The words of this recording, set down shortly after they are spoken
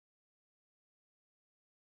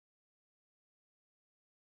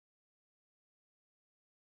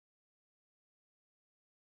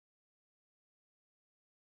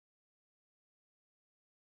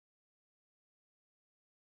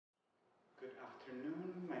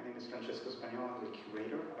is Francesco Spagnolo, I'm the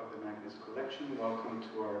curator of the Magnes Collection. Welcome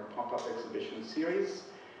to our pop-up exhibition series.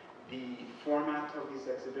 The format of these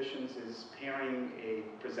exhibitions is pairing a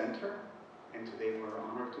presenter, and today we're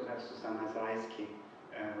honored to have Susanna Zaraysky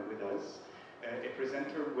with us, a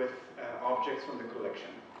presenter with objects from the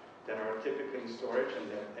collection that are typically in storage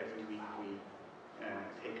and that every week we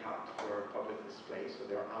take out for public display. So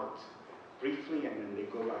they're out briefly and then they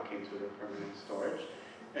go back into their permanent storage.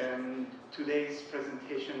 Today's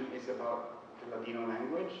presentation is about the Ladino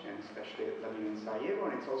language, and especially Ladino in Sarajevo,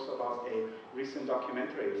 and it's also about a recent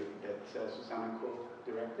documentary that Susanna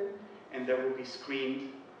co-directed, and that will be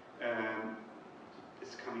screened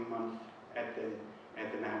this coming month at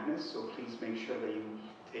the Magnes. So please make sure that you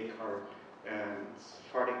take our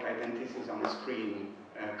Sephardic identities on the screen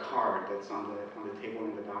card that's on the table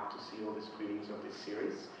in the back to see all the screenings of this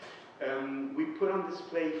series. We put on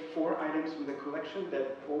display 4 items from the collection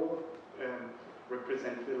that all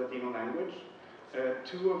represent the Ladino language.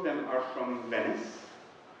 2 of them are from Venice.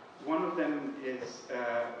 One of them is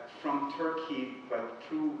from Turkey, but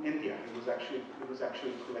through India. It was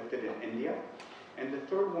actually collected in India. And the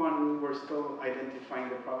third one, we're still identifying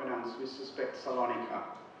the provenance. We suspect Salonika,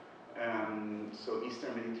 so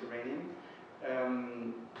Eastern Mediterranean.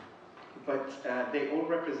 But they all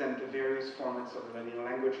represent the various formats of the Ladino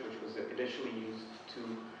language, which was initially used to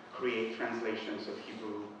create translations of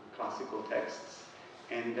Hebrew classical texts.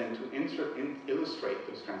 And then to illustrate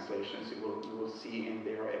those translations, you will see in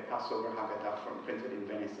there a Passover Haggadah printed in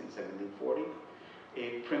Venice in 1740,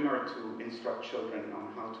 a primer to instruct children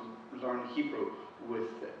on how to learn Hebrew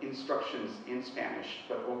with instructions in Spanish,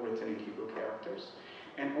 but all written in Hebrew characters.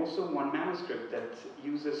 And also one manuscript that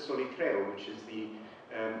uses solitreo, which is the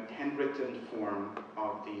handwritten form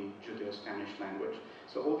of the Judeo-Spanish language.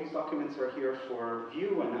 So all these documents are here for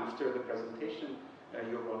view, and after the presentation,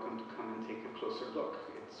 you're welcome to come and take a closer look.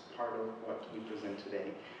 It's part of what we present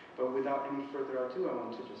today. But without any further ado, I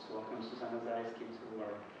want to just welcome Susanna Zaraysky to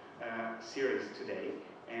our series today.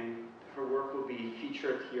 And her work will be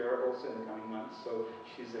featured here also in the coming months. So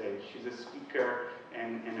she's a speaker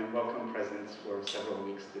and a welcome presence for several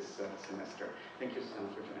weeks this semester. Thank you, Susanna,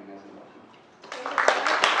 for joining us, and welcome.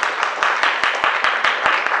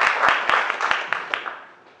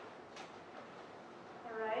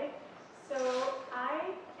 All right, so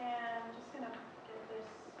I am just going to get this.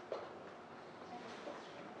 All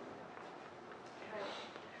right.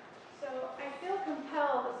 So I feel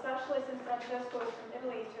compelled, especially since Francesco is from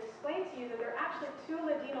Italy, to explain to you that there are actually 2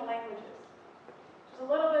 Ladino languages. There's a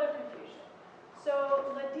little bit of confusion. So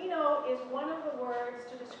Ladino is one of the words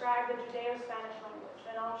to describe the Judeo-Spanish language.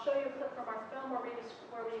 And I'll show you a clip from our film where we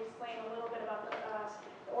explain a little bit about the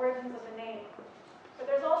origins of the name. But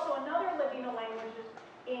there's also another Ladino language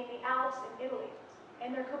in the Alps in Italy.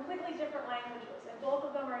 And they're completely different languages, and both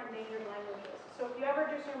of them are endangered languages. So if you ever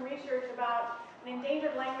do some research about an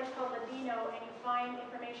endangered language called Ladino and you find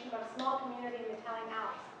information about a small community in the Italian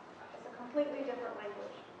Alps, it's a completely different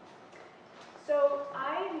language. So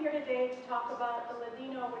I am here today to talk about the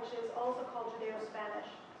Ladino, which is also called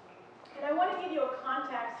Judeo-Spanish. And I want to give you a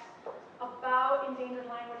context about endangered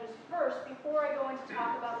languages first, before I go into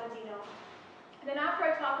talk about Ladino. And then after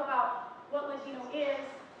I talk about what Ladino is,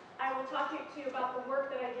 I will talk to you about the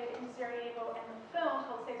work that I did in Sarajevo and the film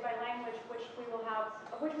called Saved by Language, which we'll have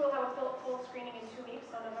a full screening in 2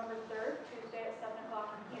 weeks on November 3rd, Tuesday at 7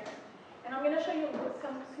 o'clock from here. And I'm going to show you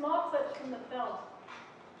some small clips from the film.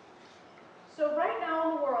 So right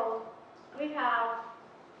now in the world, we have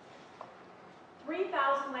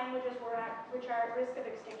 3,000 languages which are at risk of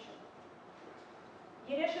extinction.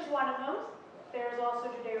 Yiddish is one of them. There's also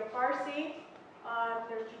Judeo-Farsi.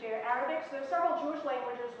 There's Judeo-Arabic. So there's several Jewish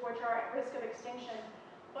languages which are at risk of extinction.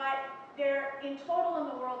 But in total in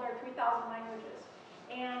the world, there are 3,000 languages.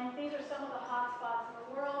 And these are some of the hot spots in the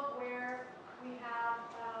world where we have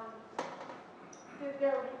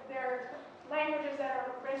there are languages that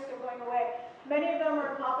are at risk of going away. Many of them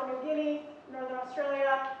are in Papua New Guinea, Northern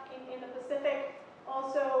Australia, in the Pacific,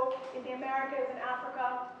 also in the Americas and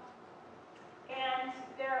Africa. And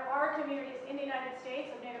there are communities in the United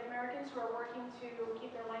States of Native Americans who are working to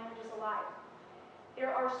keep their languages alive.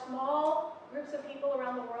 There are small groups of people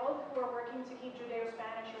around the world who are working to keep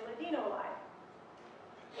Judeo-Spanish or Ladino alive.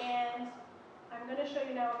 And I'm going to show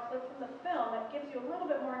you now a clip from the film that gives you a little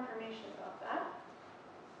bit more information about that.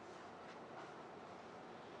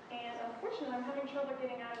 And unfortunately, I'm having trouble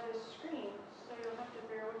getting out of this screen, so you'll have to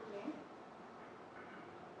bear with me.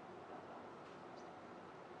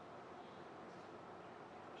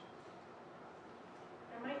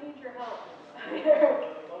 I might need your help.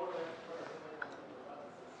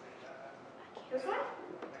 This one?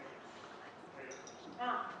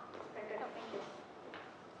 Ah.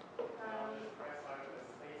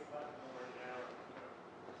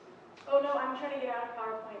 Oh no, I'm trying to get out of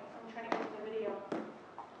PowerPoint. I'm trying to get to the video. Command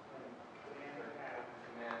or tab?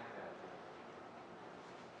 Command tab.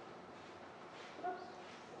 Oops.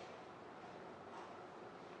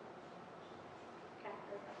 Okay,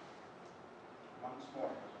 there we go. Once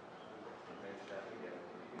more. Maybe that we get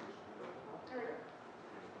confused. There we go.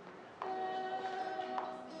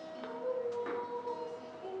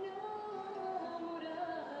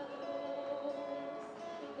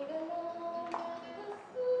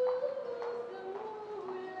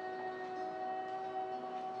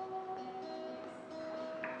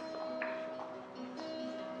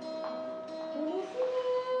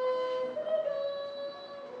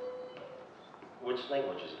 Which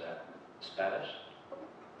language is that? Spanish?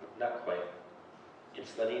 Not quite.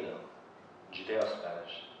 It's Ladino,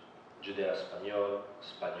 Judeo-Spanish, Judeo-Español,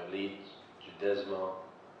 Españolit, Judesmo,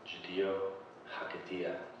 Judeo,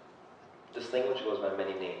 Hakatia. This language goes by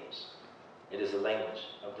many names. It is the language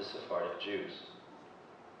of the Sephardic Jews.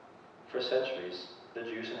 For centuries, the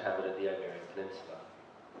Jews inhabited the Iberian Peninsula,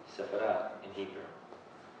 Sepharad in Hebrew.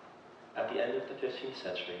 At the end of the 15th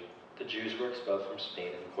century, the Jews were expelled from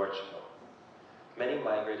Spain and Portugal. Many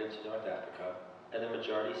migrated to North Africa, and the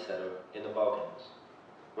majority settled in the Balkans,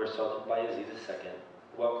 where Sultan Bayezid II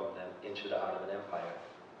welcomed them into the Ottoman Empire.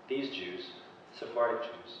 These Jews, Sephardic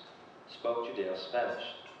Jews, spoke Judeo-Spanish,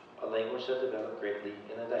 a language that developed greatly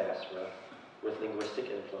in the diaspora with linguistic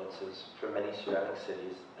influences from many surrounding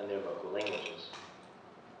cities and their local languages.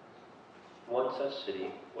 One such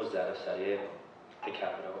city was that of Sarajevo, the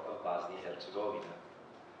capital of Bosnia-Herzegovina.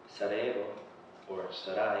 Sarajevo, or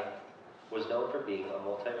Sarai, was known for being a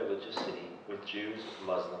multi-religious city with Jews,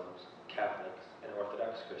 Muslims, Catholics, and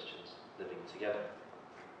Orthodox Christians living together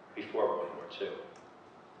before World War II.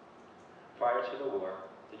 Prior to the war,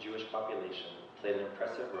 the Jewish population played an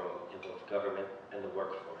impressive role in both government and the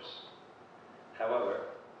workforce. However,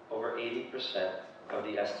 over 80% of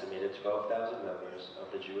the estimated 12,000 members of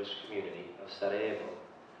the Jewish community of Sarajevo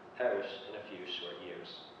perished in a few short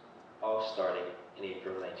years, all starting in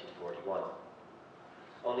April 1941.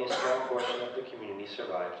 Only a small portion of the community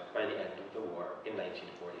survived by the end of the war in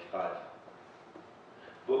 1945.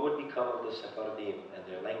 What would become of the Sephardim and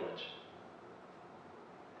their language?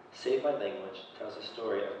 Save My Language tells the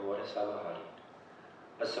story of Moris Albahari,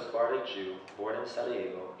 a Sephardic Jew born in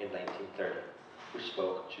Sarajevo in 1930, who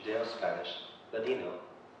spoke Judeo-Spanish, Ladino,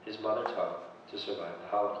 his mother tongue, to survive the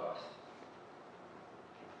Holocaust.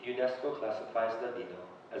 UNESCO classifies Ladino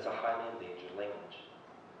as a highly endangered language.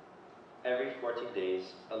 Every 14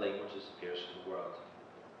 days, a language disappears from the world.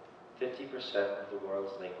 50% of the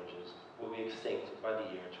world's languages will be extinct by the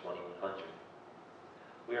year 2100.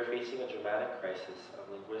 We are facing a dramatic crisis of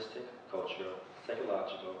linguistic, cultural,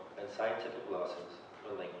 psychological, and scientific losses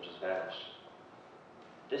when languages vanish.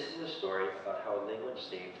 This is a story about how a language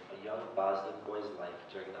saved a young Bosnian boy's life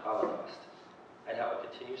during the Holocaust, and how it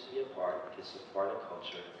continues to be a part of his Sephardic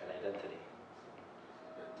culture and identity.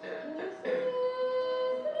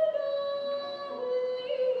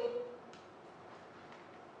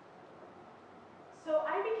 So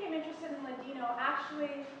I became interested in Ladino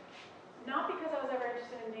actually not because I was ever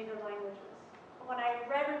interested in endangered languages. When I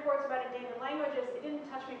read reports about endangered languages, it didn't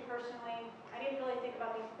touch me personally. I didn't really think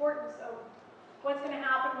about the importance of what's going to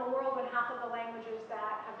happen in the world when half of the languages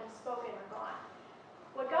that have been spoken are gone.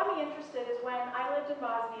 What got me interested is when I lived in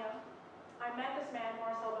Bosnia, I met this man,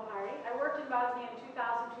 Moris Albahari. I worked in Bosnia in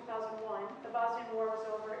 2000, 2001. The Bosnian War was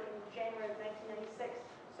over in January of 1996,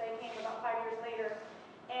 so I came about 5 years later.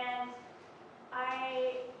 And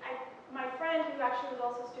my friend, who actually was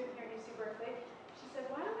also a student here at UC Berkeley, she said,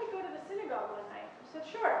 why don't we go to the synagogue one night? I said,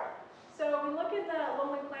 sure. So we look in the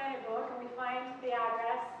Lonely Planet book and we find the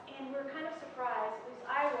address, and we're kind of surprised, at least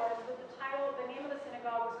I was, that the name of the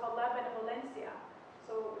synagogue was called La Benevolencia.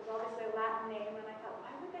 So it was obviously a Latin name, and I thought,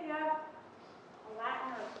 why would they have a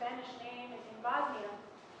Latin or a Spanish name in Bosnia?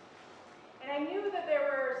 And I knew that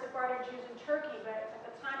there were Sephardic Jews in Turkey, but at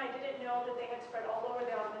the time I didn't know that they had spread all over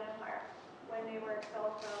the Ottoman Empire when they were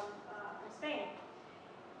expelled from Spain.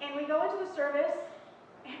 And we go into the service,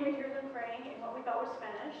 and we hear them praying in what we thought was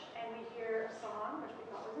Spanish, and we hear a song, which we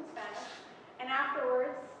thought was in Spanish. And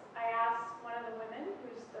afterwards, I asked one of the women,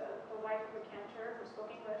 who's the wife of the cantor who spoke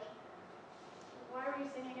English, why were you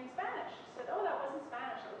singing in Spanish? She said, oh, that wasn't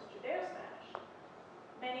Spanish, that was Judeo-Spanish.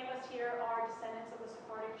 Many of us here are descendants of the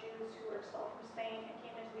Sephardic Jews who were expelled from Spain and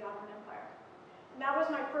came into the Ottoman Empire. And that was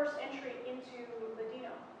my first entry into Ladino.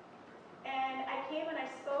 And I came and I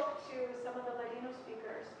spoke to some of the Ladino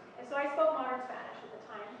speakers. And so I spoke modern Spanish at the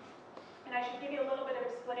time. And I should give you a little bit of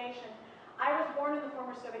explanation. I was born in the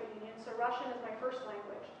former Soviet Union, so Russian is my first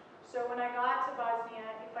language. So when I got to Bosnia,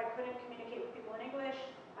 if I couldn't communicate with people in English,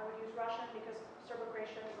 I I would use Russian because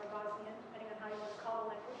Serbo-Croatian or Bosnian, depending on how you want to call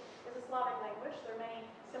the language, is a Slavic language. There are many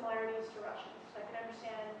similarities to Russian, so I can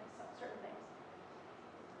understand certain things.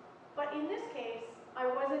 But in this case, I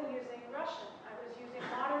wasn't using Russian. I was using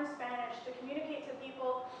modern Spanish to communicate to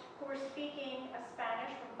people who were speaking a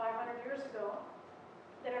Spanish from 500 years ago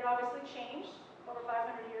that had obviously changed over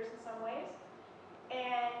 500 years in some ways.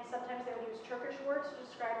 And sometimes they would use Turkish words to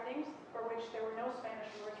describe things for which there were no Spanish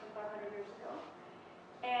words from 500 years ago.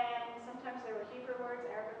 And sometimes there were Hebrew words,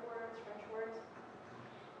 Arabic words, French words.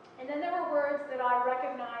 And then there were words that I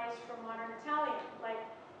recognized from modern Italian, like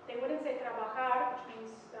they wouldn't say trabajar, which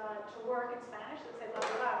means to work in Spanish, they would say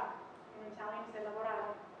laborar. In Italian, they say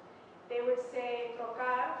lavorare. They would say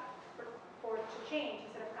trocar for to change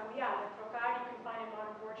instead of cambiar. And trocar you can find in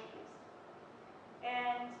modern Portuguese.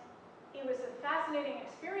 And it was a fascinating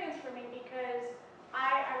experience for me because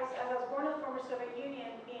as I was born in the former Soviet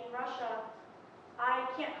Union in Russia, I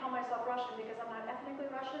can't call myself Russian because I'm not ethnically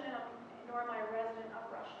Russian and nor am I a resident of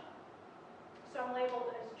Russia. So I'm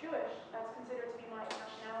labeled as Jewish. That's considered to be my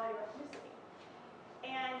nationality or ethnicity.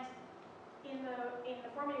 And in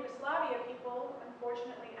the former Yugoslavia, people,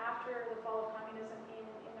 unfortunately, after the fall of communism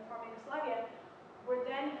in the former Yugoslavia, were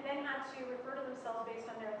then had to refer to themselves based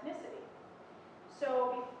on their ethnicity.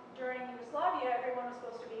 So during Yugoslavia, everyone was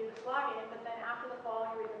supposed to be Yugoslavian, but then after the fall,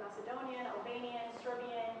 you were either Macedonian, Albanian,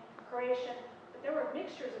 Serbian, Croatian, but there were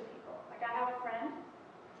mixtures of people. Like I have a friend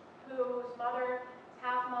whose mother is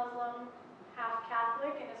half Muslim, half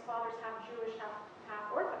Catholic, and his father's half Jewish, half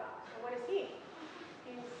Orthodox. So what is he?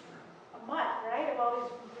 He's a mutt, right, of all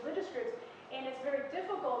these religious groups. And it's very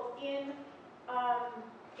difficult in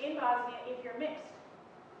Bosnia if you're mixed,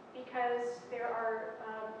 because there are,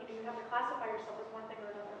 you have to classify yourself as one thing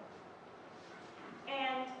or another.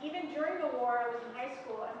 And even during the war, I was in high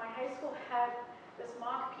school, and my high school had this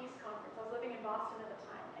mock peace conference. I was living in Boston at the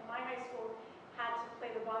time, and my high school had to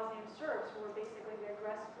play the Bosnian Serbs, who were basically the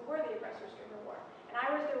aggressors during the war. And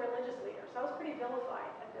I was their religious leader, so I was pretty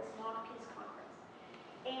vilified at this mock peace conference.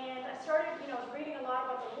 And I started, I was reading a lot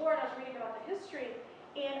about the war, and I was reading about the history,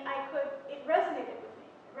 and it resonated with me.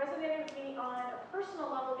 It resonated with me on a personal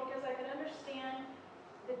level because I could understand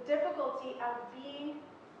the difficulty of being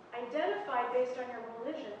identified based on your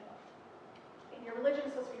religion. And your religion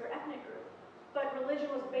is supposed to be your ethnic group, but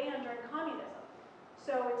religion was banned during communism.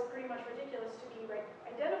 So it's pretty much ridiculous to be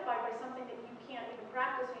identified by something that you can't even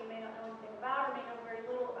practice and you may not know anything about or may know very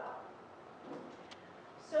little about.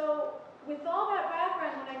 So with all that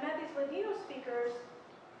background, when I met these Ladino speakers,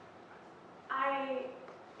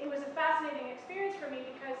 it was a fascinating experience for me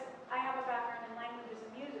because I have a background in languages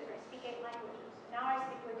and music. I speak 8 languages. Now I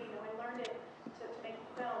speak Ladino. I learned it to make a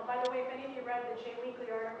film. By the way, if any of you read the J Weekly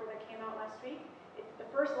article that came out last week, the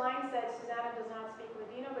first line said, Susanna does not speak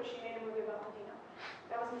Ladino, but she made a movie about Ladino.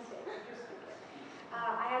 That was a mistake. I do speak it.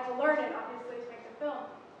 I had to learn it, obviously, to make the film.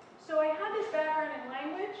 So I had this background in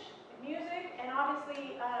language, in music, and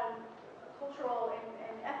obviously cultural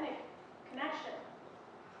and ethnic connection.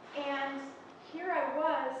 And here I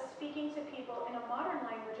was speaking to people in a modern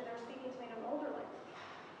language, and they were speaking to me in an older language.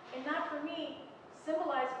 And that, for me,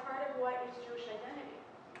 symbolized part of what is Jewish identity.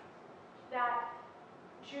 That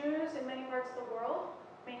Jews in many parts of the world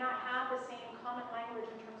may not have the same common language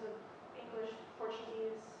in terms of English,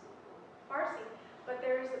 Portuguese, Farsi, but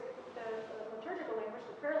there is the liturgical language,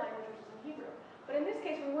 the prayer language, which is in Hebrew. But in this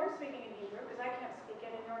case, we weren't speaking in Hebrew, because I can't speak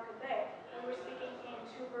it, and nor could they. We were speaking in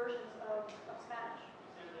 2 versions of Spanish.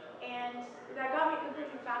 And that got me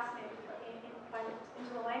completely fascinated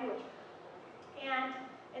into the language.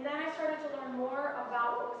 And then I started to learn more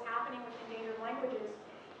about what was happening with endangered languages.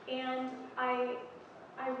 And I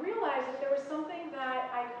realized that there was something that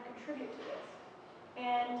I could contribute to this.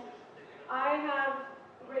 And I have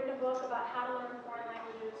written a book about how to learn foreign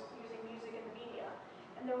languages using music and the media.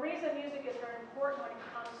 And the reason music is very important when it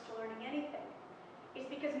comes to learning anything is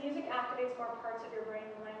because music activates more parts of your brain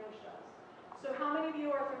than language does. So how many of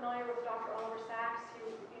you are familiar with Dr. Oliver Sacks,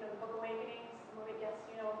 who, the book Awakenings, the movie gets,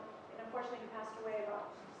 and unfortunately he passed away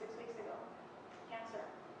about 6 weeks ago, cancer.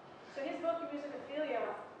 So his book,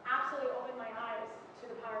 Musicophilia, absolutely opened my eyes to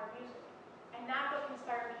the power of music. And that book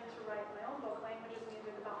inspired me to write my own book, Languages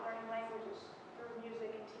Music, about learning languages through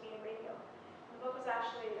music and TV and radio. And the book was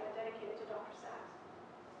actually dedicated to Dr. Sacks.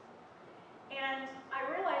 And I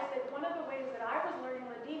realized that one of the ways that I was learning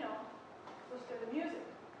Ladino was through the music.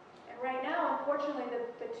 And right now, unfortunately,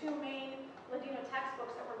 the 2 main Ladino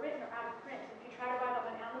textbooks that were written are out of print. If you try to buy them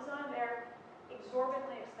on Amazon, they're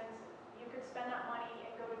exorbitantly expensive. You could spend that money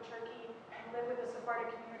and go to Turkey and live with the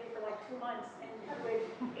Sephardic community for like 2 months, and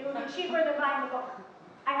it would be cheaper than buying the book.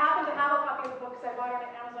 I happen to have a copy of the book because I bought it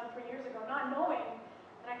on Amazon 3 years ago, not knowing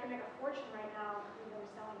that I can make a fortune right now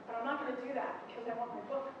selling it, but I'm not going to do that because I want my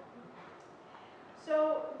book.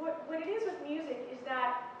 So what it is with music is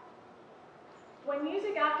that when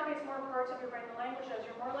music activates more parts of your brain than language does,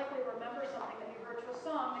 you're more likely to remember something that you heard to a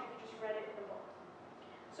song than if you just read it in a book.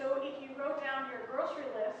 So if you wrote down your grocery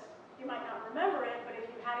list, you might not remember it, but if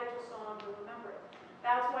you had it to a song, you'll remember it.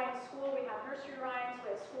 That's why in school we have nursery rhymes, we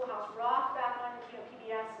have Schoolhouse Rock back on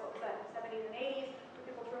PBS, what was that, in the 70s and 80s, for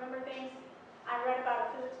people to remember things. I read about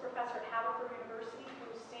a physics professor at Haverford University who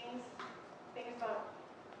sings things about,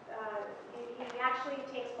 he actually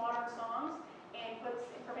takes modern songs and puts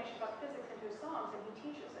information about physics into his songs, and he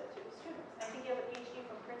teaches it to his students. I think he has a PhD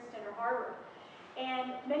from Princeton or Harvard.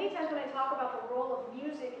 And many times when I talk about the role of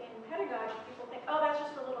music in pedagogy, people think, oh, that's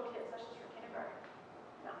just for little kids, that's just for kindergarten.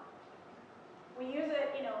 No. We use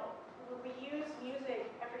it, we use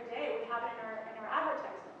music every day. We have it in our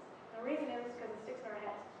advertisements. And the reason is because it sticks in our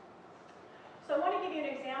heads. So I want to give you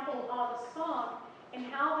an example of a song and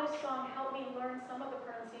how this song helped me learn some of the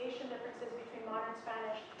pronunciation differences between modern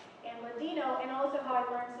Spanish and Ladino, and also how I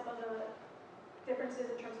learned some of the differences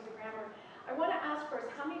in terms of the grammar. I want to ask first,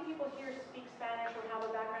 how many people here speak Spanish or have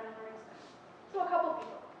a background in learning Spanish? So a couple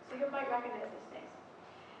people, so you might recognize these things.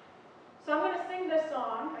 So I'm going to sing this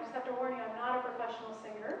song. I just have to warn you, I'm not a professional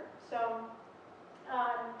singer. So,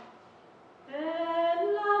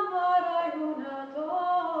 en la mar hay una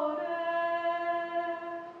torre,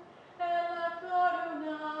 en la flor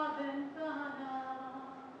una ventana,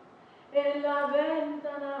 en la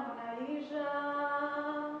ventana una isla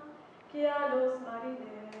que a los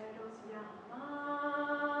marineros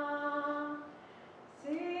llama.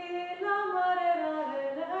 Si la mar era de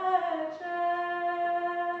leche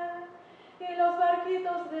y los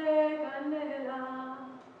barquitos de canela,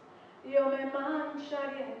 yo me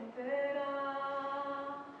mancharía entera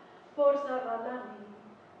por salvarla mi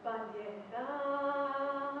bandera.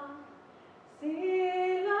 Si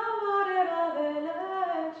la mar era de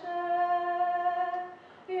leche,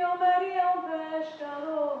 yo me haría un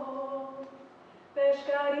pescador,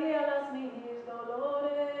 pescaría las mis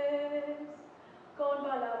dolores con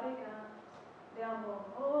palabricas de amor.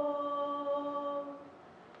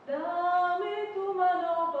 Dame tu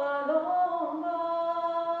mano, paloma,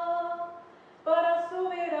 para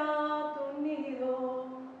subir a tu nido,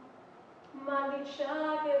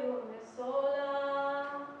 maldicha que duerme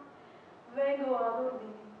sola, vengo a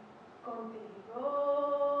dormir contigo.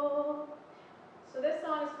 So this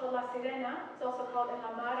song is called La Sirena. It's also called En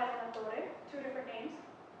la Mar hay una torre, two different names.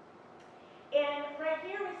 And right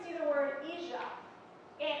here we see the word hija.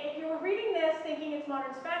 And if you were reading this thinking it's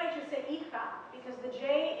modern Spanish, you'd say hija, because the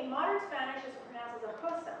J in modern Spanish is pronounced as a J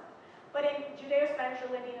sound. But in Judeo-Spanish or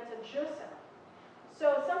Ladino, it's a J sound.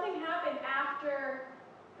 So something happened after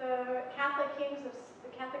the Catholic king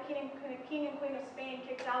and queen of Spain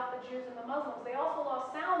kicked out the Jews and the Muslims. They also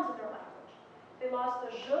lost sounds in their language. They lost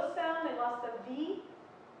the J sound, they lost the V,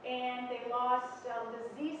 and they lost the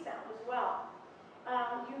Z sound as well.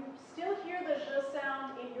 You still hear the J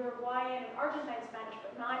sound in Uruguayan and Argentine Spanish,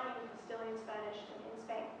 but not in Castilian Spanish in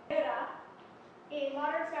Spain. In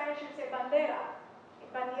modern Spanish, you'd say bandera.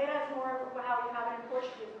 Bandera is more how you have it in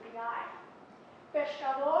Portuguese with the I.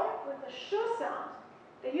 Pescador with the sh sound.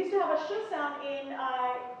 They used to have a sh sound in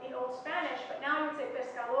Old Spanish, but now you would say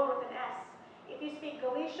pescador with an S. If you speak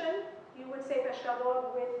Galician, you would say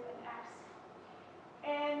pescador with an X.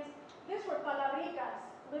 And this word, palabricas,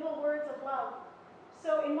 little words of love.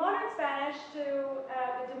 So in modern Spanish, the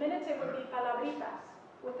diminutive would be palabritas,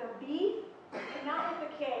 with a B, and not with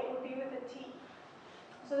a K, it would be with a T.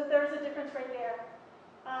 So that there's a difference right there.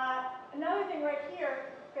 Another thing right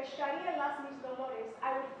here, pescaría las mis dolores,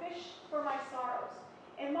 I would fish for my sorrows.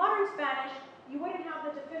 In modern Spanish, you wouldn't have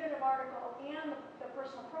the definitive article and the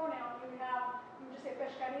personal pronoun. You would just say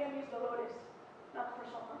pescaría mis dolores, not the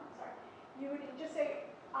personal pronoun, sorry. You would just say,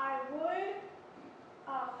 I would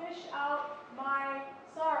fish out my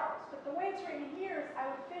sorrows. But the way it's written here is, I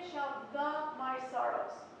would fish out my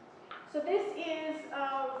sorrows. So this is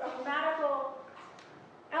a grammatical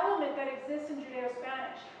element that exists in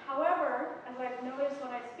Judeo-Spanish. However, as I've noticed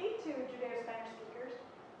when I speak to Judeo-Spanish speakers,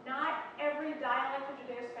 not every dialect of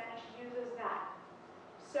Judeo-Spanish uses that.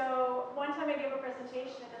 So one time I gave a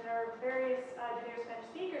presentation and there are various Judeo-Spanish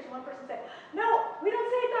speakers, and one person said, no, we don't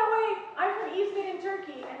say it that way. I'm from East Mid in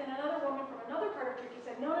Turkey. And then another woman from another part of Turkey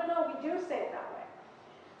said, no, we do say it that way.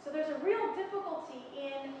 So there's a real difficulty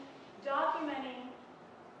in documenting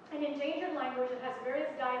an endangered language that has various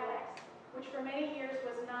dialects, which for many years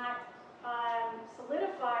was not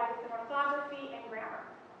solidified with an orthography and grammar.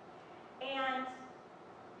 And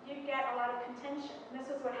you get a lot of contention. And this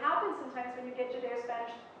is what happens sometimes when you get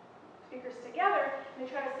Judeo-Spanish speakers together, and they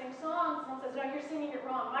try to sing songs. Someone says, no, you're singing it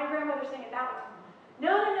wrong. My grandmother sang it that way.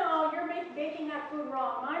 No, no, no, you're baking that food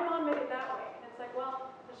wrong. My mom made it that way. And it's like,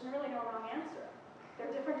 well, there's really no wrong answer.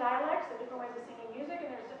 There are different dialects, there are different ways of singing music,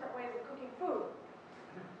 and there's different ways of cooking food.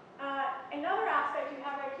 Another aspect you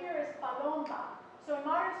have right here is paloma. So in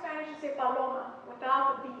modern Spanish, you say paloma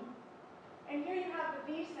without the B. And here you have the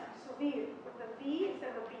V sound, subir, with the V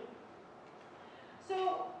instead of the B.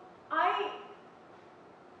 So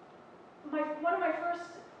one of my first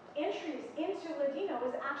entries into Ladino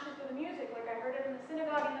was actually through the music. Like I heard it in the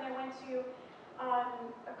synagogue, and then I went to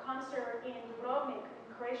a concert in Dubrovnik,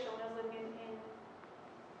 in Croatia, when I was living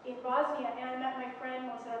in Bosnia, and I met my friend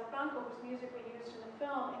Moris Albahari, whose music we used in the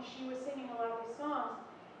film, and she was singing a lot of these songs.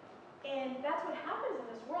 And that's what happens in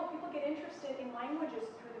this world. People get interested in languages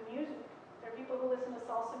through the music. There are people who listen to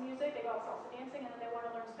salsa music, they go out salsa dancing, and then they want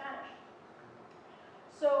to learn Spanish.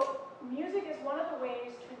 So music is one of the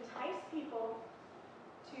ways to entice people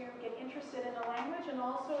to get interested in the language, and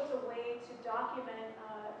also it's a way to document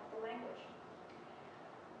the language.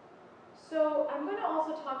 So I'm going to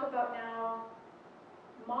also talk about now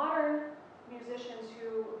modern musicians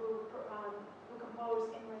who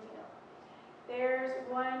compose in Ladino. There's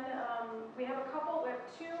one, we have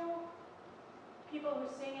two people who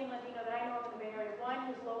sing in Ladino that I know of in the Bay Area. One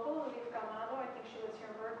who's local, Luis Gamado, I think she lives here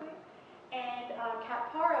in Berkeley, and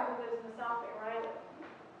Kat Para, who lives in the South Bay, where I live.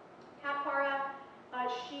 Kat Para,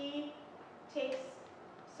 she takes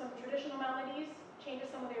some traditional melodies, changes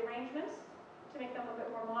some of the arrangements to make them a bit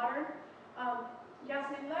more modern.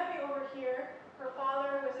 Yasmin Levy over here, her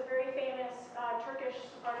father was a very famous Turkish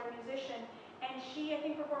Sephardic musician, and she, I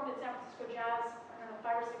think, performed at San Francisco Jazz, I don't know,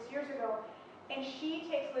 5 or 6 years ago, and she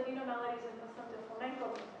takes Ladino melodies and puts them to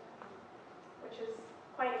flamenco music, which is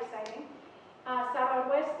quite exciting. Sara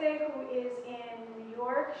Oeste, who is in New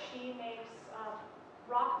York, she makes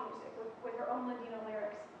rock music with her own Ladino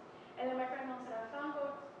lyrics. And then my friend Moris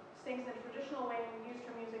Albahari sings in a traditional way, and we used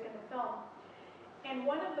her music in the film. And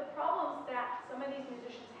one of the problems that some of these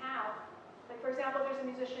musicians have, like for example, there's a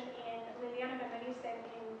musician in Liliana Benveniste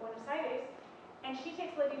in Buenos Aires, and she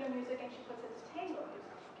takes Ladino music and she puts it to tango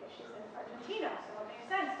music, because she's in Argentina, so it makes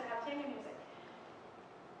sense to have tango music.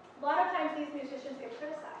 A lot of times these musicians get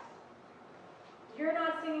criticized. You're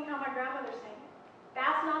not singing how my grandmother sang it.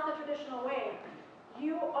 That's not the traditional way.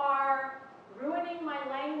 You are ruining my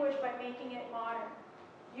language by making it modern.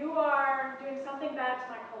 You are doing something bad to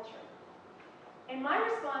my culture. And my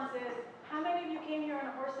response is, how many of you came here on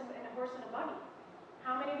a horse and a buggy?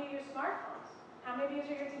 How many of you use smartphones? How many of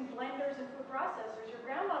you are using blenders and food processors? Your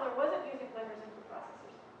grandmother wasn't using blenders and food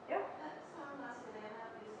processors. Yeah? That song, La Sirena,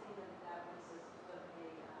 you saying that was a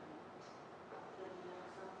Ladino song?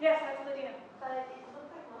 Yes, that's Ladino. But it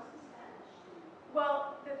looked like mostly Spanish to me.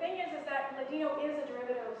 Well, the thing is that Ladino is a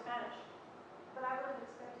derivative of Spanish. But I would have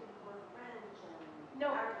expected more French and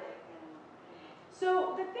No. Arabic and...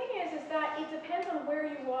 So the thing is that it depends on where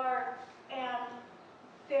you are, and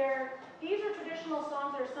these are traditional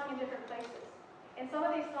songs that are sung in different places. And some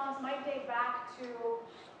of these songs might date back to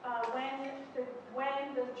when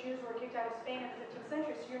the Jews were kicked out of Spain in the 15th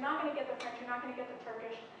century. So you're not going to get the French, you're not going to get the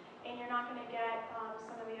Turkish, and you're not going to get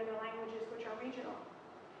some of the other languages which are regional.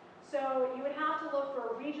 So you would have to look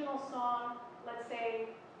for a regional song, let's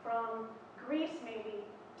say from Greece maybe,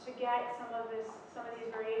 to get some of these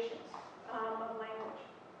variations of language.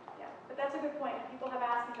 Yeah, but that's a good point. People have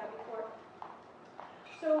asked me that before.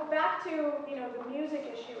 So back to the music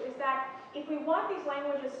issue is that if we want these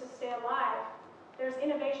languages to stay alive, there's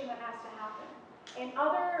innovation that has to happen. And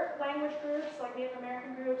other language groups, like Native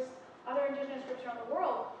American groups, other indigenous groups around the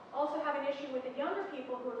world, also have an issue with the younger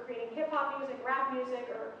people who are creating hip-hop music, rap music,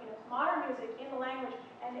 or modern music in the language,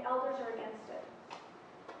 and the elders are against it.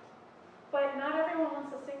 But not everyone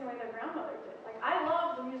wants to sing the way their grandmother did. Like, I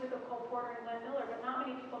love the music of Cole Porter and Glenn Miller, but not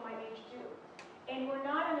many people my age do. And we're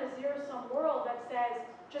not in a zero-sum world that says,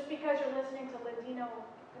 just because you're listening to Ladino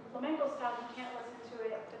and flamenco style, you can't listen to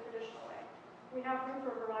it the traditional way. We have room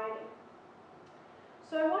for variety.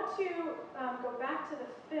 So I want to go back to the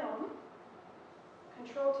film.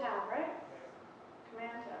 Control tab, right?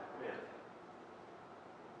 Command tab. Right?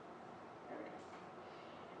 There we go.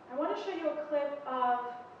 I want to show you a clip of...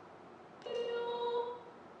 It's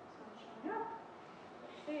not showing up.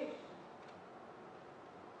 Let's see. Is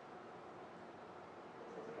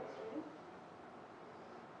this frustrating?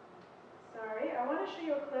 Sorry, I want to show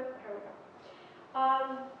you a clip. Here we go.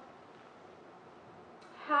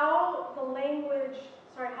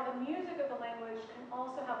 How the music of the language can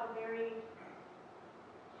also have a very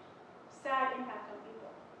sad impact on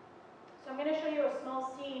people. So I'm going to show you a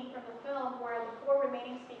small scene from the film where the 4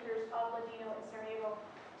 remaining speakers of Ladino in Sarajevo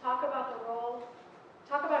talk about the role,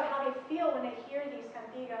 talk about how they feel when they hear these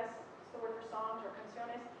cantigas, it's the word for songs or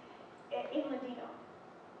canciones, in Ladino.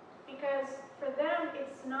 Because for them,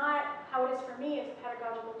 it's not how it is for me, it's a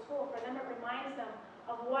pedagogical tool. For them, it reminds them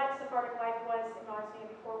of what Sephardic life was in Bosnia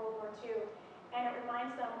before World War II. And it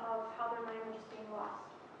reminds them of how their language is being lost.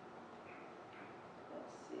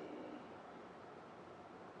 Let's see.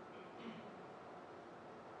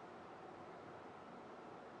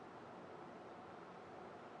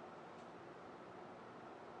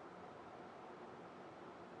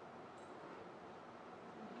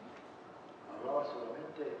 Hablaba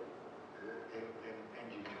solamente en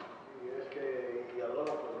Gijón. Y es que y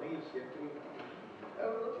hablaba por mí siempre.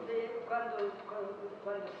 Quando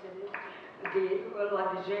la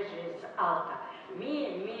vejez es alta.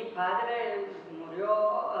 Mi padre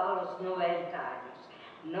murió a los 90 años.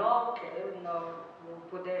 No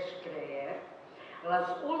puedes creer. Las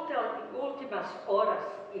últimas horas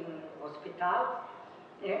en el hospital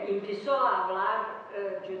empezó a hablar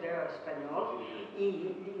judeo-español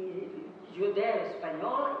y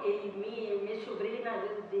judeo-español y mi sobrina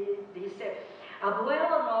dice: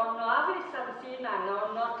 abuelo, no hables así,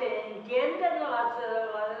 no te entienden las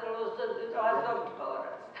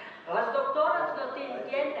doctoras. Las doctoras no te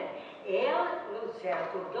entienden. Él se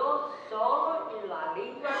acordó solo en la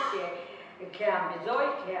lengua que avisó y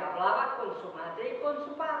que hablaba con su madre y con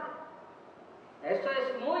su padre. Esto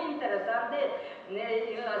es muy interesante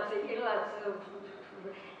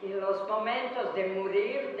en los momentos de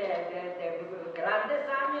morir de grandes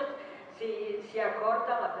años. Si se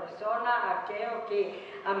acorda la persona aquello que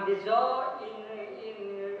avisó en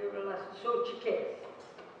su chiquez.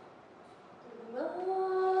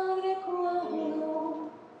 Madre, cuando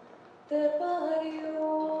te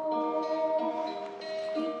parió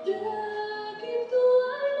y te quitó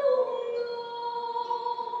al mundo,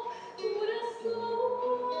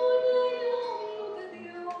 corazón ella no te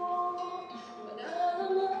dio para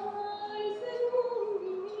amar ese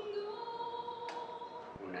mundo.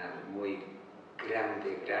 Una muy grande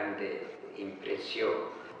impresión,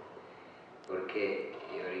 porque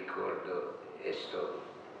yo recuerdo esto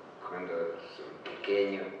cuando soy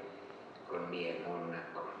pequeño, con mi hermana,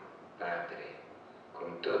 con padre,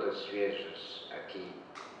 con todos ellos aquí.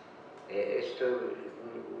 Esto es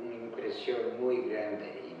una impresión muy grande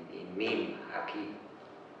en mí aquí.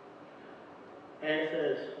 Esa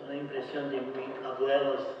es una impresión de mis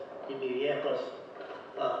abuelos y mis viejos,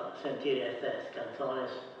 sentir estas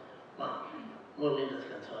canciones, muy lindas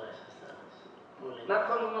canciones estas, muy lindas. Mas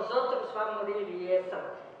con nosotros va a morir y ese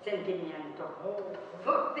sentimiento.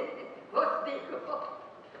 Vos digo.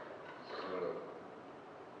 Solo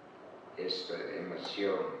esta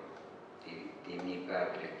emoción de mi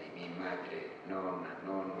padre, de mi madre, nonna,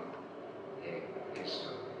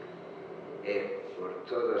 esto. Por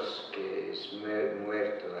todos que es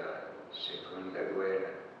muerto la Segunda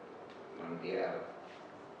Guerra Mundial.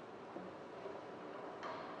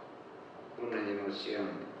 Una emoción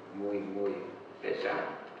muy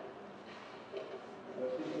pesada.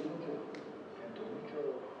 Siento mucho.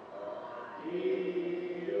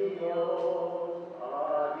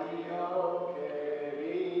 Adiós,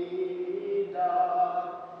 querida,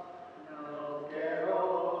 no quiero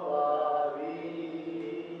la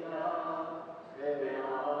vida, se me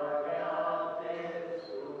haga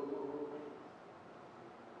Jesús.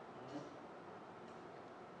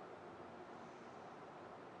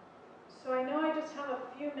 So I know I just have a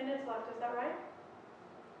few minutes left, is that right?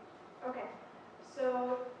 Okay,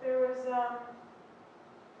 so there was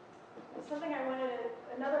something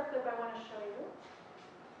another clip I want to show you.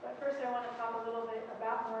 But first I want to talk a little bit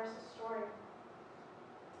about Moris' story.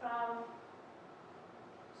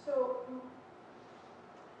 So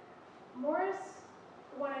Moris,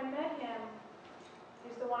 when I met him,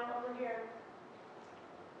 he's the one over here.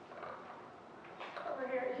 Over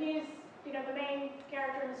here, he's the main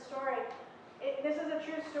character in the story. This is a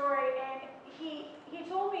true story, and he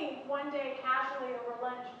told me one day casually over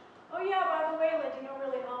lunch, "Oh yeah, by the way, Ladino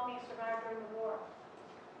really helped me survive during the war."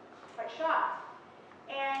 Quite shocked.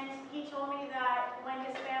 And he told me that when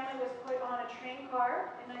his family was put on a train car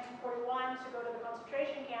in 1941 to go to the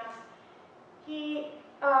concentration camps, he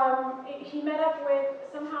met up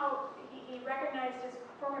with, somehow he recognized his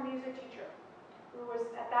former music teacher, who was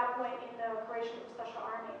at that point in the Croatian Special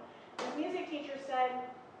Army. His music teacher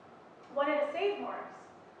wanted to save Moris,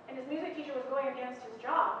 and his music teacher was going against his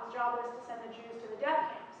job. His job was to send the Jews to the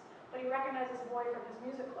death camps, but he recognized this boy from his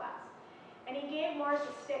music class. And he gave Moris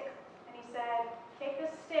a stick, and he said, "Take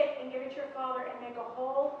this stick and give it to your father and make a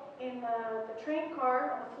hole in the train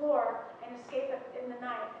car on the floor and escape in the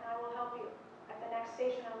night, and I will help you. At the next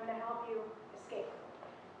station, I'm going to help you escape."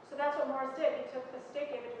 So that's what Moris did. He took the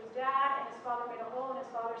stick, gave it to his dad, and his father made a hole, and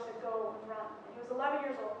his father said, go and run. And he was 11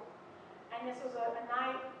 years old. And this was a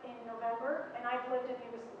night in November, and I've lived in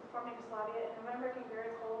former Yugoslavia. In November, it can be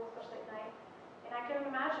very cold, especially at night. And I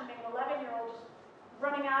couldn't imagine being an 11-year-old just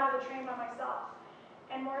running out of the train by myself.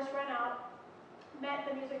 And Moris ran out, met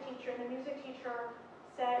the music teacher, and the music teacher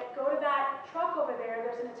said, go to that truck over there,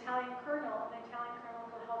 there's an Italian colonel, and the Italian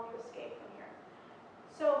colonel will help you escape from here.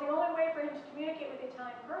 So the only way for him to communicate with the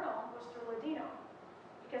Italian colonel was through Ladino,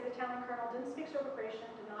 because the Italian colonel didn't speak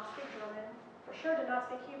Serbo-Croatian, did not speak German, for sure did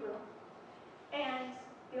not speak Hebrew. And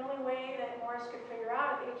the only way that Moris could figure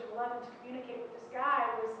out at the age of 11 to communicate with this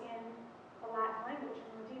guy was in a Latin language, in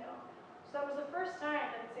Ladino. So that was the first time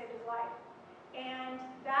that it saved his life. And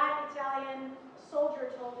that Italian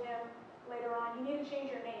soldier told him later on, you need to change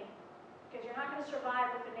your name, because you're not going to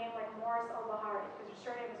survive with a name like Moris Albahari, because your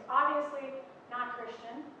surname is obviously not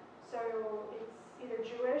Christian, so it's either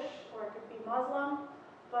Jewish or it could be Muslim,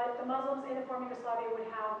 but the Muslims in the former Yugoslavia would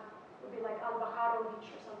be like Albaharovic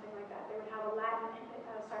or something like that. They would have a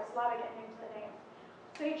Slavic ending to the name.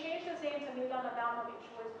 So he changed his name to Milan Adamovic,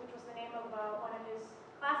 which was the name of one of his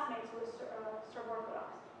classmates who was Serb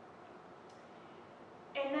Orthodox.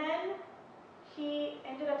 And then he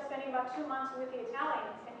ended up spending about 2 months with the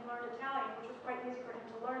Italians, and he learned Italian, which was quite easy for him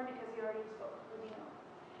to learn because he already spoke Ladino.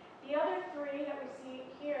 The other three that we see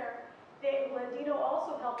here, Ladino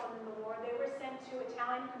also helped them in the war. They were sent to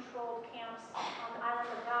Italian-controlled camps on the island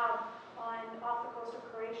of Rab off the coast of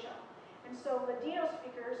Croatia. And so Ladino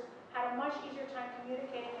speakers had a much easier time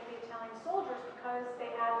communicating with the Italian soldiers because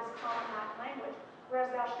they had this common Latin language,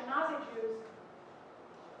 whereas the Ashkenazi Jews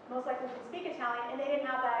most likely didn't speak Italian, and they didn't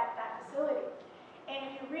have that facility.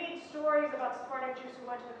 And if you read stories about Sephardic Jews who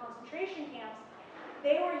went to the concentration camps,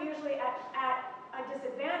 they were usually at a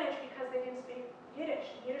disadvantage because they didn't speak Yiddish.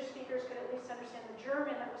 Yiddish speakers could at least understand the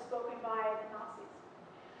German that was spoken by the Nazis.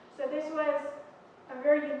 So this was a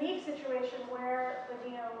very unique situation where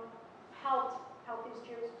Ladino helped these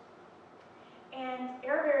Jews. And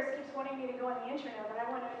Arabears keeps wanting me to go on the internet, but I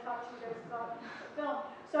wanted to talk to you guys about the film.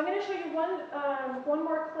 So I'm going to show you one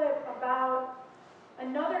more clip about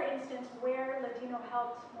another instance where Ladino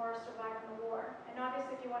helped Moris survive in the war. And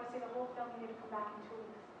obviously, if you want to see the whole film, you need to come back in 2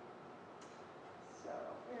 weeks. So,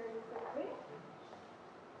 very quickly.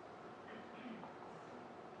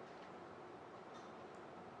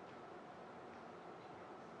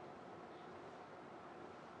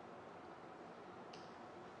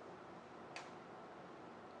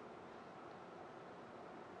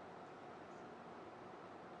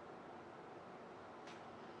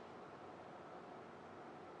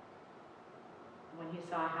 When he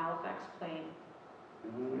saw a Halifax plane.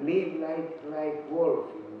 Live like wolf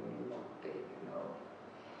in mountain,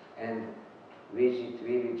 and visit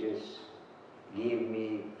villages, give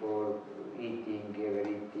me for eating,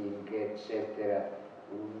 everything, etc.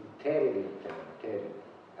 Terrible time, terrible.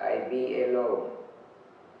 I be alone,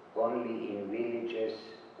 only in villages,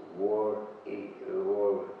 war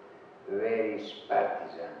various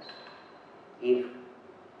partisans. If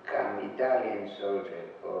come Italian soldier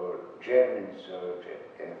or German soldier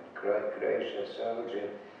and Croatian soldier,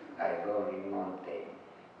 I go in mountain,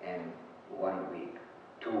 and 1 week,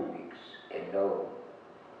 2 weeks, alone,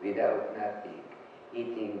 without nothing,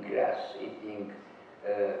 eating grass, eating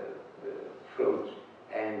fruits,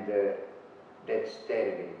 and that's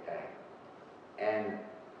terrible time. And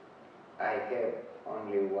I have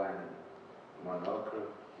only one monocle,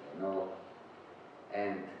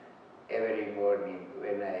 and every morning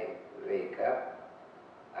when I wake up,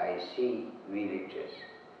 I see villages.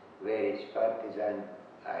 Where is partisan,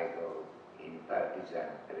 I go in partisan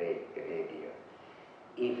radio.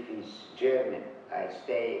 If it's German, I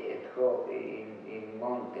stay at home in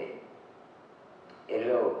mountain,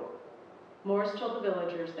 alone. Moris told the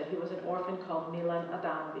villagers that he was an orphan called Milan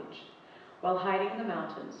Adamovic. While hiding in the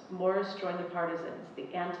mountains, Moris joined the partisans,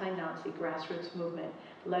 the anti-Nazi grassroots movement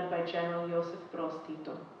led by General Josip Broz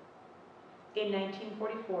Tito. In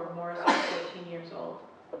 1944, Moris was 14 years old.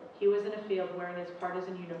 He was in a field wearing his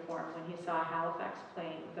partisan uniform when he saw a Halifax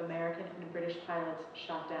plane with American and British pilots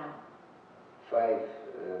shot down.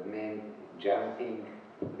 5 men jumping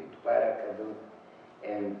with parachute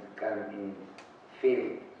and come in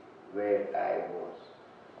field where I was.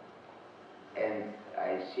 And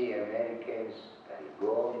I see Americans, I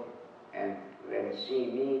go, and when see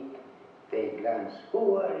me, they glance,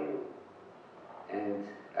 who are you? And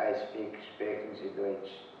I speak, sprechen Sie Deutsch,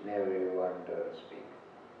 everyone don't speak.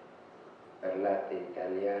 Parlate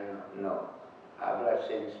italiano? No. Hablas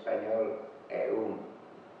en español?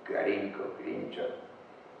 Carinco, Clincho.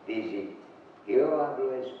 Dice, yo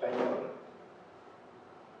hablo español.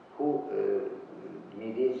 who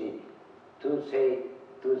mi dice, tu say,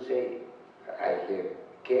 I have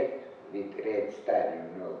kept with red star,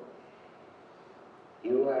 you know.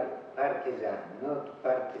 You are partisan, not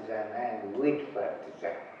partisan, I am with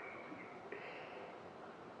partisan.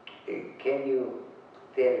 Can you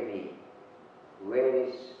tell me where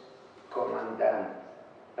is commandant,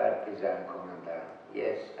 partisan commandant?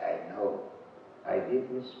 Yes, I know. I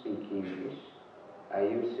didn't speak English. I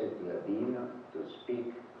used Ladino to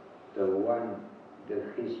speak the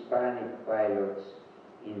Hispanic pilots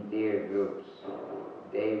in their groups,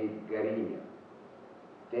 David Garino.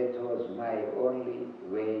 That was my only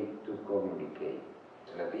way to communicate.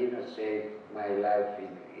 Ladino saved my life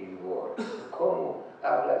in war. ¿Cómo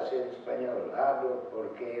hablas en español? Hablo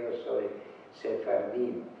porque yo soy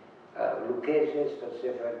sefardín. Lo que es esto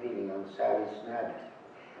sefardín? No sabes nada.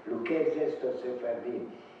 Lo que es esto sefardín?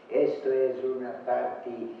 Esto es una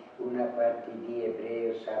parte di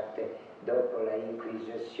hebreos dopo la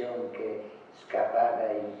Inquisizione che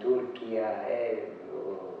scappata in Turchia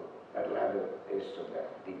ho parlato questo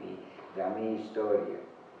da mia storia.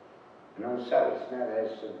 Non sabes nada,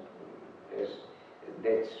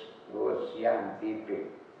 that was young people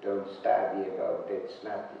don't study about that's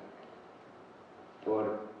nothing.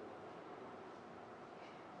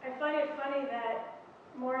 I find it funny that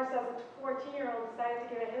Moris, as a 14-year-old, decided to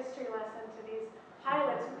give a history lesson to these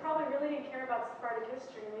pilots who probably really didn't care about Sephardic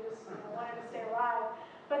history. They just wanted to stay alive.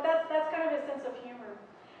 But that's kind of his sense of humor.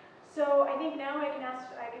 So I think now I can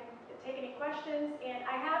take any questions, and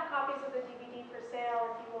I have copies of the DVD for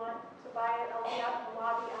sale if you want to buy it. I'll be out in the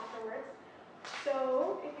lobby afterwards.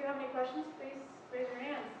 So if you have any questions, please raise your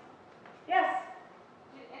hands. Yes?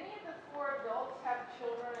 Did any of the 4 adults have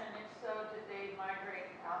children, and if so, did they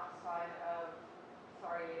migrate outside of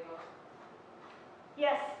Sarajevo?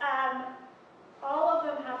 Yes, all of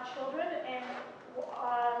them have children, and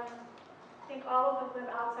I think all of them live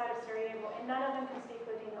outside of Sarajevo, and none of them can speak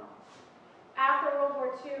Ladino. After World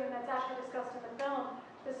War II, and that's actually discussed in the film,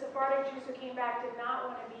 the Sephardic Jews who came back did not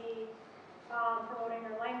want to be promoting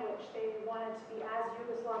their language. They wanted to be as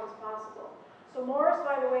Yugoslav as possible. So Moris,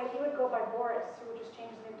 by the way, he would go by Boris, who would just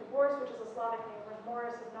change the name to Boris, which is a Slavic name, whereas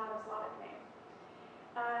Moris is not a Slavic name.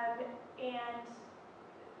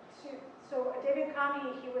 So David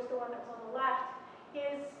Kami, he was the one that was on the left.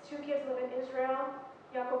 His 2 kids live in Israel.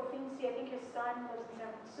 Jakob Finzi, I think his son lives in San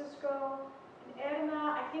Francisco. And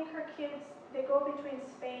Erna, I think her kids, they go between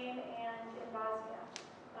Spain and in Bosnia.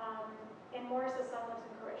 And Moris' son lives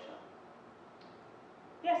in Croatia.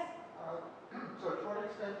 Yes? So to what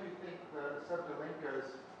extent do you think the Sephardic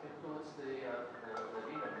influenced the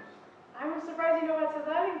Ladino music? I'm surprised you know about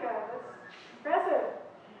Sevdalinka. That's impressive.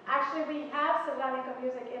 Actually, we have Sevdalinka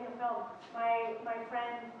music in the film. My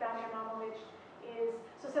friend Damir Mamovic is...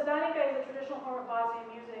 So Sevdalinka is a traditional form of Bosnian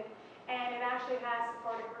music, and it actually has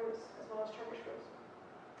Sephardic roots as well as Turkish roots.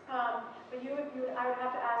 But I would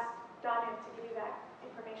have to ask Damir to give you that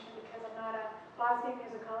information because I'm not a Bosnian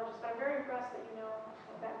musicologist, but I'm very impressed that you know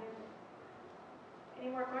of that music. Any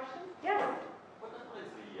more questions? Yes? What defines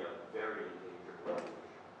the very endangered language?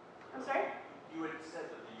 I'm sorry? You had said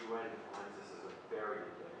that the UN defines this as a very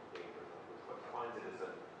endangered language. What defines it as a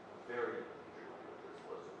very endangered language as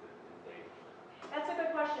opposed to endangered? That's a good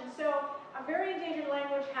question. So a very endangered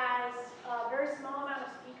language has a very small amount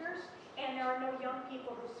of speakers, and there are no young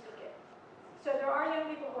people who speak it. So there are young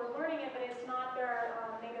people who are learning it, but it's not their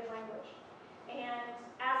native language. And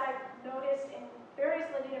as I've noticed in various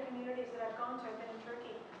Ladino communities that I've gone to, I've been in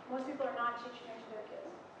Turkey, most people are not teaching it to their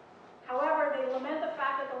kids. However, they lament the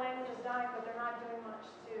fact that the language is dying, but they're not doing much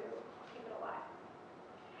to keep it alive.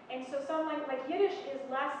 And so some like Yiddish is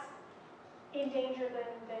less endangered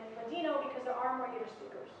than Ladino because there are more Yiddish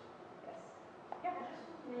speakers. Yes? Yeah? I just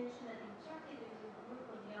want to mention that in Turkey there is a group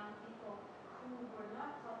of young people who were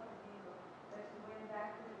not taught Ladino, but who went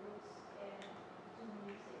back to the roots and do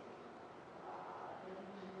music. They do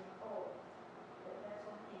music all. That's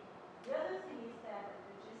one thing. The other thing is that at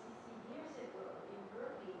the GCC years ago in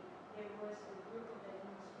Berkeley, there was a group of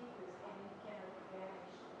Ladino speakers and it kind of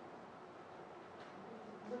vanished.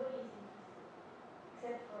 Nobody is interested,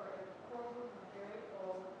 except for a core group of very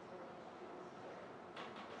old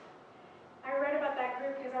I read about that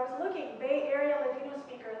group because I was looking, Bay Area Ladino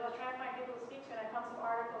speakers. I was trying to find people to speak to, and I found some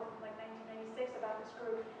articles from like 1996 about this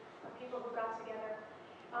group of people who got together.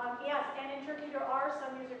 Yes, and in Turkey there are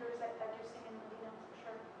some music groups that do sing in Ladino, for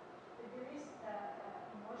sure. But there is,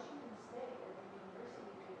 in Washington State, at the university,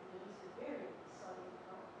 there is a very solid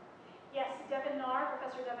program. Yes,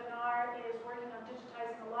 Professor Devin Nar is working on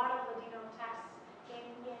digitizing a lot of Ladino texts in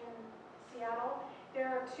Seattle. There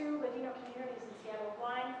are 2 Ladino communities in Seattle,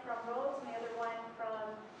 one from Rhodes and the other one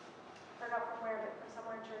from or not from where, but from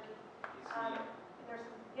somewhere in Turkey. Izmir. There's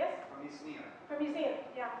some, yes? From Izmir. From Museum,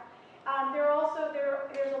 yeah.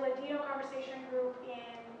 There's a Ladino conversation group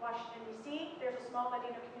in Washington, D.C. There's a small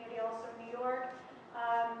Ladino community also in New York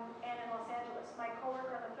and in Los Angeles. My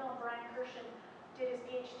coworker on the film, Brian Kirshen, did his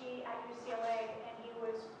PhD at UCLA, and he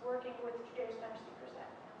was working with Judeo-Spanish speakers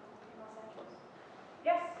in Los Angeles.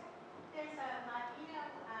 Yes? There's a Latino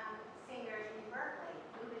singer in Berkeley,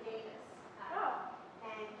 Luda Davis.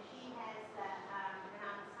 And she has an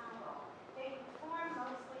ensemble. They perform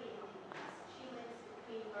mostly in the East. She lives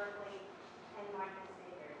between Berkeley and Martha's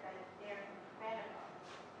Vineyard, but they're incredible.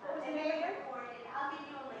 What was the And name they again? recorded, I'll give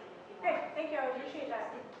you a link if you want. Great, thank you, I appreciate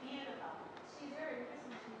that. It's beautiful. She's very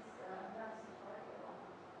interesting. She's not Sephardic at all.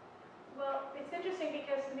 Well, it's interesting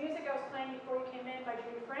because the music I was playing before you came in by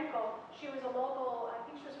Judy Frankel, she was a local, I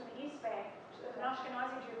think she was from the East Bay, she was an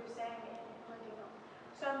Ashkenazi Jew who sang in Ladino.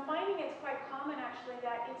 So I'm finding it's quite common actually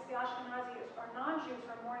that it's the Ashkenazi or non-Jews who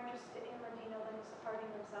are more interested in Ladino than the Sephardim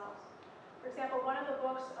themselves. For example, one of the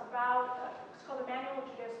books about, it's called The Manual of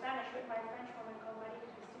Judeo-Spanish, written by a French woman called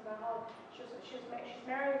Marie-Christine Barraud. She's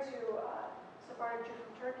married to a Sephardic Jew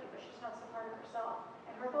from Turkey, but she's not Sephardic herself.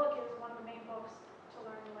 And her book is one of the main books to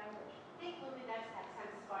learn the language. I think Luda does have some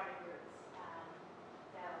Sephardic roots.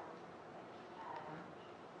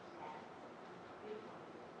 Beautiful.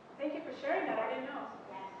 Thank you for sharing that, I didn't know.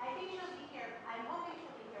 Yeah, I think she'll be here. I'm hoping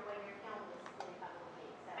she'll be here when your film is in a couple of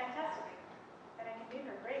weeks. So. Fantastic. And I can meet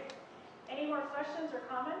her, great. Any more questions or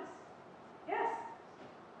comments? Yes?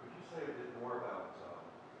 Could you say a bit more about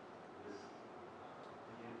this,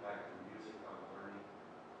 the impact of music on learning,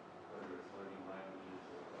 whether it's learning languages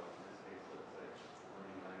or, in this case, let's say,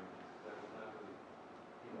 learning languages? That was not really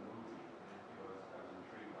in the movie, and I was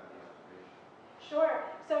intrigued by the observation. Sure.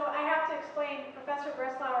 So I have to explain, Professor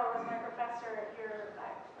Breslauer was my professor here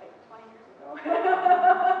like 20 years ago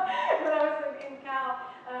when I was in Cal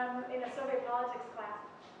in a Soviet politics class.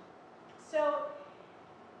 So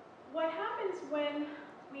what happens when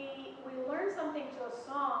we learn something to a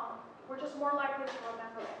song, we're just more likely to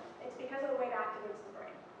remember it. It's because of the way it activates the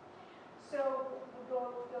brain. So the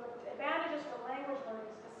advantages for language learning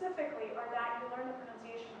specifically are that you learn the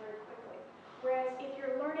pronunciation very quickly. Whereas if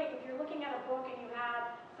you're looking at a book and you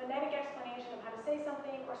have phonetic explanation of how to say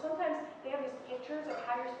something, or sometimes they have these pictures of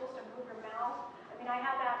how you're supposed to move your mouth. I mean, I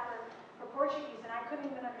had that for Portuguese, and I couldn't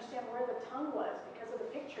even understand where the tongue was because of the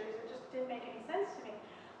pictures. It just didn't make any sense to me.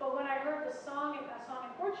 But when I heard a song in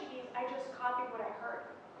Portuguese, I just copied what I heard.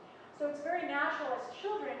 So it's very natural as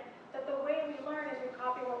children that the way we learn is we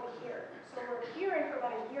copy what we hear. So we're hearing for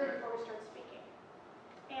about a year before we start speaking.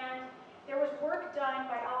 And there was work done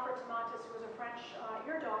by Alfred Tomatis, who was a French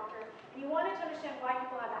ear doctor, and he wanted to understand why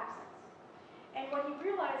people have accents. And what he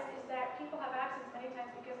realized is that people have accents many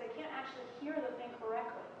times because they can't actually hear the thing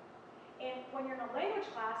correctly. And when you're in a language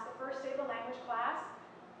class, the first day of the language class,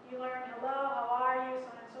 you learn hello, how are you,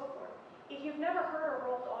 so on and so forth. If you've never heard a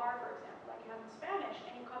rolled R, for example, like you have in Spanish,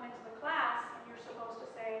 and you come into the class and you're supposed to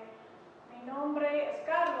say, mi nombre es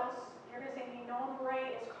Carlos, you're going to say mi nombre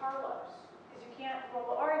es Carlos. Because you can't roll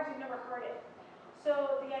the R because you've never heard it.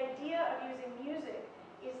 So the idea of using music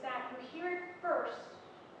is that you hear it first,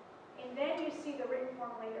 and then you see the written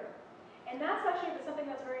form later. And that's actually something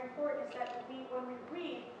that's very important, is that when we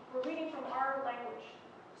read, we're reading from our language.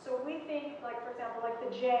 So we think, like, for example, like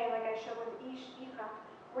the J, like I showed with ish, hija,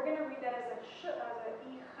 we're going to read that as a sh, as a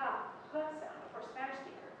hija, sound for a Spanish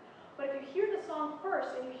speaker. But if you hear the song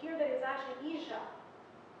first and you hear that it's actually isha,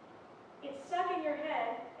 it's stuck in your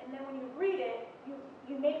head, and then when you read it,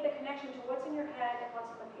 you make the connection to what's in your head and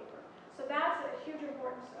what's on the paper. So that's a huge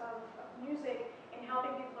importance of music in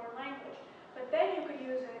helping people learn language. But then you could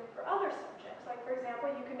use it for other subjects. Like, for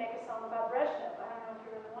example, you can make a song about Brezhnev. I don't know if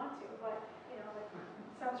you really want to, but, you know, like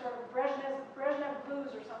some sort of Brezhnev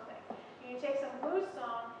blues or something. And you take some blues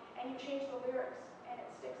song and you change the lyrics, and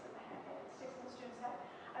it sticks in the head, and it sticks in the student's head.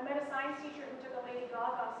 I met a science teacher who took a Lady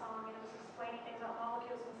Gaga song and was explaining things about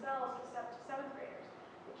molecules and cells to 7th graders.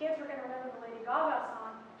 The kids were going to remember the Lady Gaga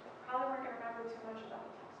song, probably weren't going to remember too much about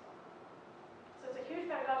the textbook. So it's a huge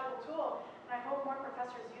pedagogical tool, and I hope more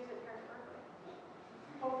professors use it here at Berkeley.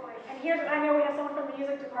 Hopefully. And here's, I know we have someone from the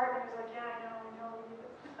music department who's like, yeah, I know, we use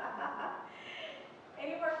it.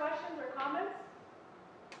 Any more questions or comments?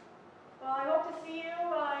 Well, I hope to see you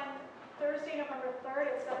on Thursday, November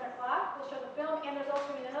 3rd at 7 o'clock. We'll show the film, and there's also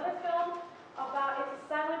going to be another film about, it's a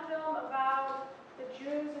silent film about the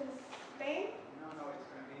Jews in Spain. No, it's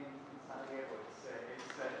going to be in Sarajevo. It's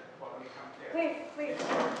well, let me come here. Please.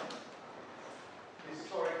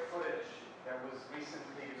 Historic footage that was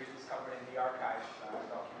recently rediscovered in the archives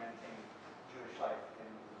documenting Jewish life in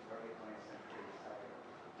the early 20th century Sarajevo.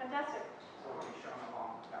 Fantastic.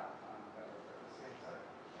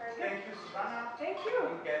 Thank you, Susanna. Thank you.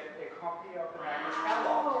 You get a copy of the Magnes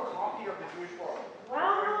catalog, a copy of the Jewish world.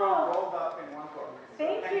 Wow. Very well rolled up in one book. So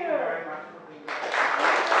Thank thank you you. very much for